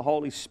us in the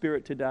Holy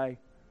Spirit today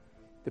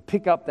to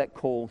pick up that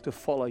call to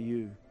follow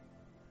You.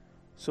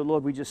 So,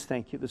 Lord, we just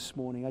thank You this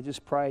morning. I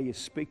just pray You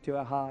speak to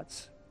our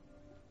hearts.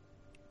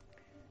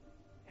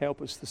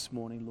 Help us this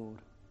morning, Lord.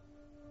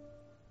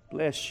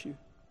 Bless You.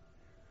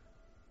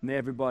 And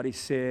everybody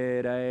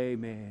said,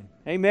 amen.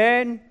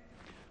 Amen.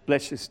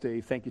 Bless you,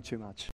 Steve. Thank you too much.